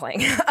background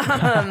playing.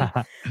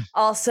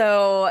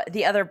 Also,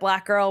 The Other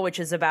Black Girl, which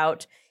is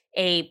about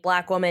a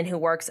Black woman who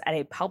works at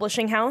a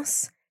publishing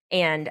house,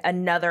 and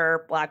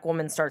another Black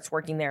woman starts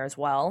working there as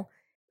well.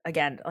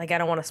 Again, like, I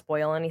don't want to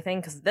spoil anything,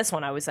 because this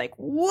one I was like,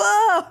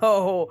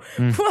 whoa,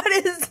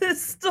 what is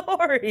this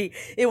story?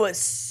 It was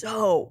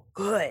so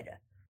good.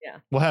 Yeah.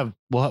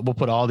 We'll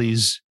put all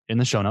these in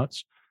the show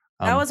notes.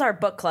 That was our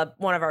book club,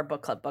 one of our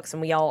book club books,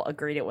 and we all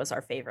agreed it was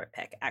our favorite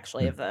pick,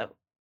 actually, of the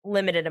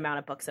limited amount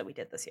of books that we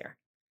did this year.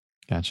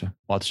 Gotcha.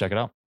 We'll have to check it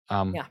out.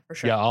 Yeah, for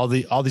sure. Yeah, all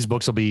these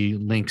books will be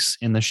links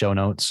in the show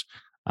notes.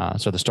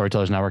 So the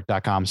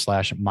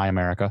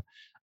storytellersnetwork.com/myamerica.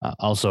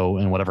 Also,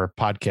 in whatever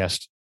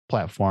podcast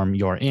platform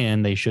you're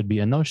in, they should be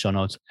in those show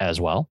notes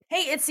as well.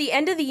 Hey, it's the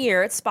end of the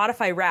year. It's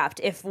Spotify Wrapped.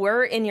 If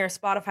we're in your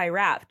Spotify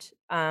Wrapped,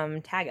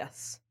 tag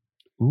us.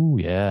 Ooh,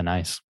 yeah,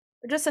 nice.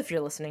 Or just if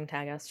you're listening,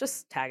 tag us.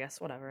 Just tag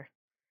us, whatever.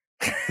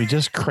 We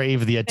just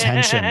crave the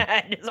attention.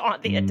 I just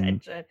want the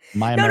attention.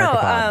 My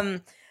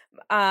America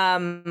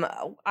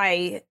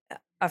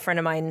a friend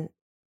of mine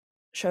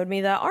showed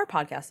me that our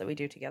podcast that we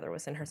do together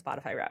was in her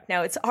Spotify Wrap.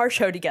 Now it's our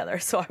show together,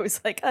 so I was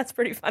like, that's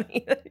pretty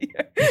funny.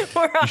 You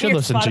should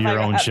listen to your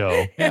own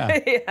show.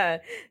 Yeah.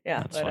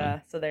 Yeah.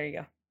 But so there you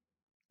go.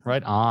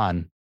 Right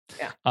on.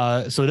 Yeah.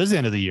 So it is the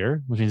end of the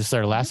year, which means it's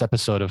our last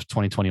episode of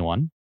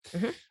 2021.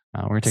 We're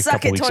gonna take Suck a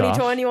couple it, weeks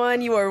 2021.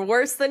 off. You are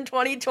worse than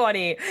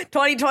 2020.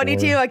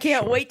 2022. I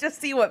can't wait to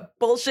see what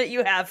bullshit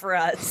you have for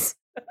us.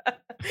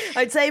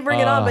 I'd say bring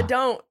it on, but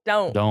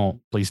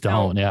Please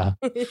don't. Yeah.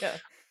 Yeah.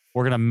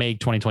 We're going to make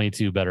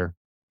 2022 better.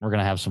 We're going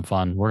to have some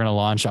fun. We're going to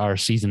launch our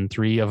season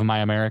 3 of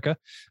My America.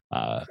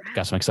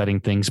 Got some exciting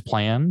things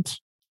planned,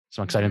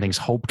 some exciting things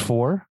hoped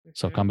for.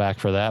 So come back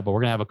for that. But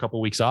we're going to have a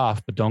couple weeks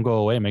off, but don't go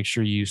away. Make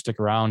sure you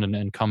stick around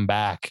and come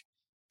back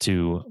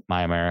to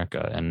My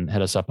America and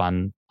hit us up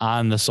on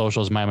the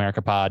socials, My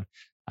America Pod,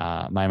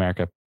 My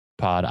America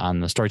Pod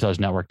on the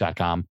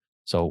storytellersnetwork.com.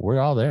 So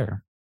we're all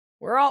there.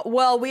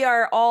 We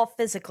are all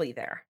physically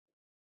there.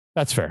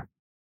 That's fair.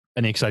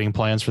 Any exciting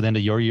plans for the end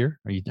of your year?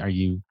 Are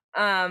you?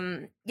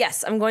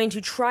 Yes, I'm going to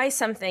try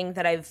something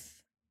that I've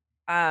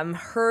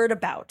heard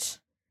about.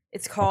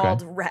 It's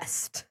called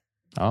Rest.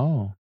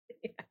 Oh.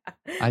 Yeah.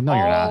 I know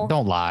you're not.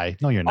 Don't lie.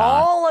 No, you're not.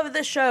 All of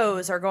the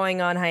shows are going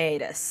on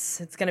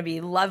hiatus. It's going to be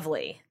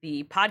lovely.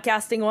 The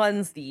podcasting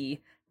ones, the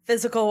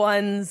physical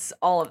ones,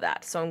 all of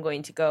that. So I'm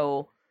going to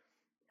go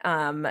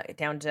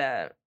down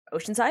to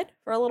Oceanside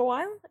for a little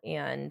while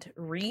and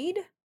read.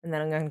 And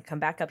then I'm going to come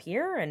back up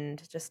here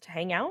and just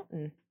hang out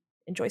and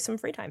enjoy some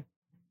free time.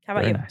 How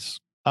about Very you? Nice.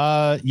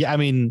 Yeah, I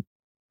mean,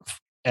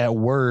 at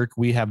work,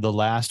 we have the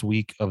last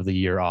week of the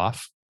year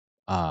off.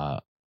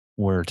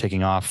 We're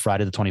taking off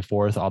Friday the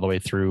 24th all the way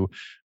through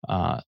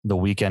the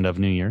weekend of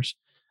New Year's.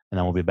 And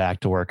then we'll be back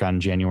to work on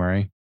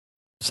January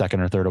 2nd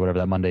or 3rd or whatever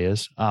that Monday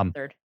is.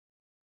 Third.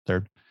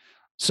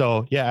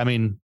 So, yeah, I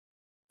mean,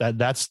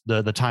 that's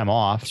the time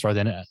off. So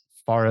then as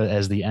far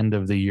as the end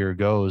of the year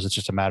goes, it's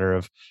just a matter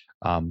of,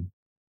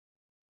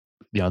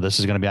 this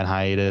is going to be on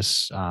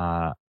hiatus.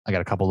 I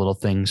got a couple little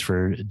things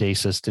for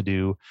Dasis to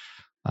do.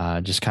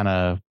 Just kind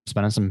of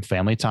spending some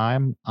family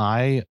time.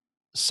 I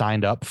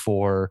signed up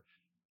for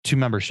 2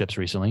 memberships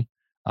recently.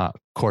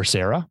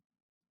 Coursera,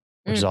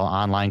 which is all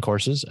online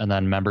courses, and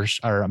then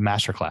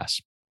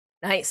Masterclass.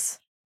 Nice.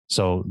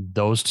 So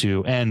those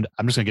 2, and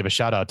I'm just going to give a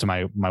shout out to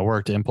my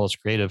work, to Impulse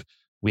Creative.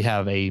 We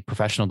have a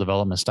professional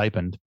development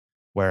stipend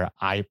where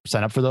I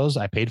sign up for those.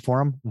 I paid for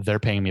them. They're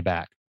paying me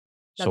back.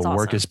 So That's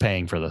work awesome. is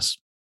paying for this.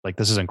 Like,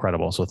 this is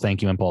incredible. So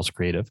thank you, Impulse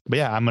Creative. But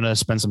yeah, I'm going to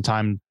spend some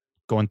time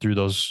going through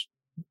those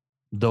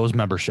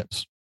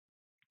memberships.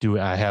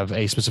 I have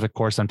a specific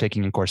course I'm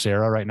taking in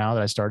Coursera right now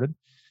that I started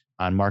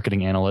on marketing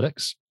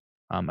analytics.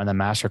 And then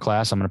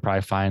Masterclass, I'm going to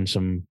probably find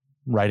some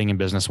writing and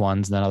business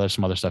ones, and then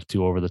some other stuff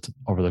too over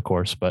the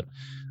course. But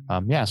so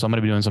I'm going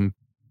to be doing some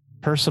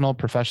personal,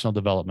 professional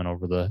development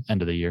over the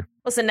end of the year.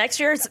 Listen, next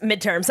year's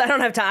midterms. I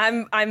don't have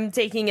time. I'm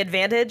taking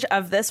advantage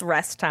of this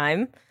rest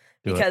time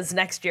because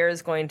next year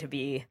is going to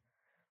be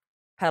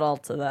pedal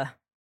to the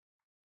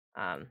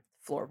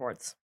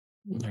floorboards.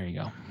 There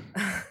you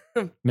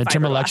go.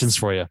 Midterm elections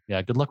for you.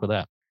 Yeah, good luck with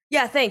that.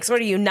 Yeah, thanks.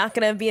 What are you not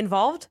going to be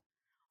involved?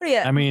 What are you?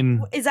 I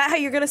mean, is that how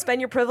you're going to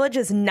spend your privilege?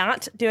 Is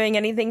not doing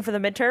anything for the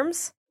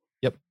midterms?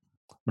 Yep.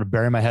 I'm going to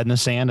bury my head in the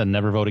sand and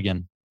never vote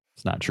again.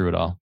 It's not true at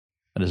all.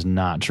 That is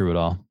not true at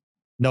all.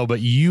 No,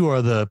 but you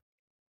are the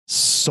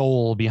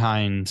soul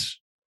behind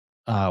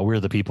We're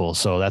the People.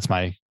 So that's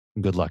my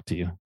good luck to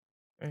you.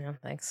 Yeah,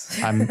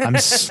 thanks. I'm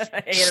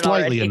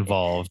slightly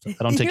involved. I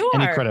don't take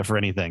any credit for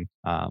anything.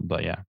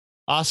 But yeah.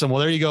 Awesome. Well,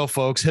 there you go,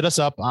 folks. Hit us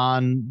up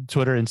on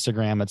Twitter,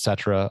 Instagram,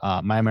 etc.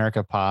 My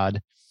America Pod,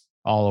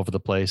 all over the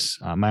place.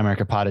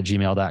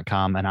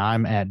 myamericapod@gmail.com. And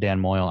I'm at Dan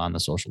Moyle on the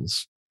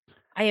socials.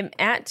 I am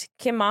at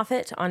Kim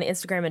Moffitt on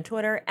Instagram and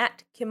Twitter.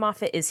 At Kim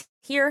Moffitt is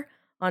here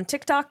on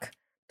TikTok,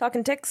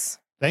 talking ticks.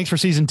 Thanks for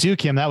season 2,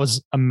 Kim. That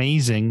was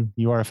amazing.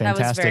 You are a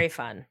fantastic. That was very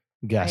fun.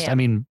 Guest. I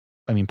mean,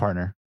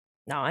 partner.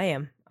 No, I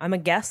am. I'm a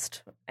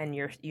guest, and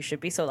you should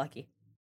be so lucky.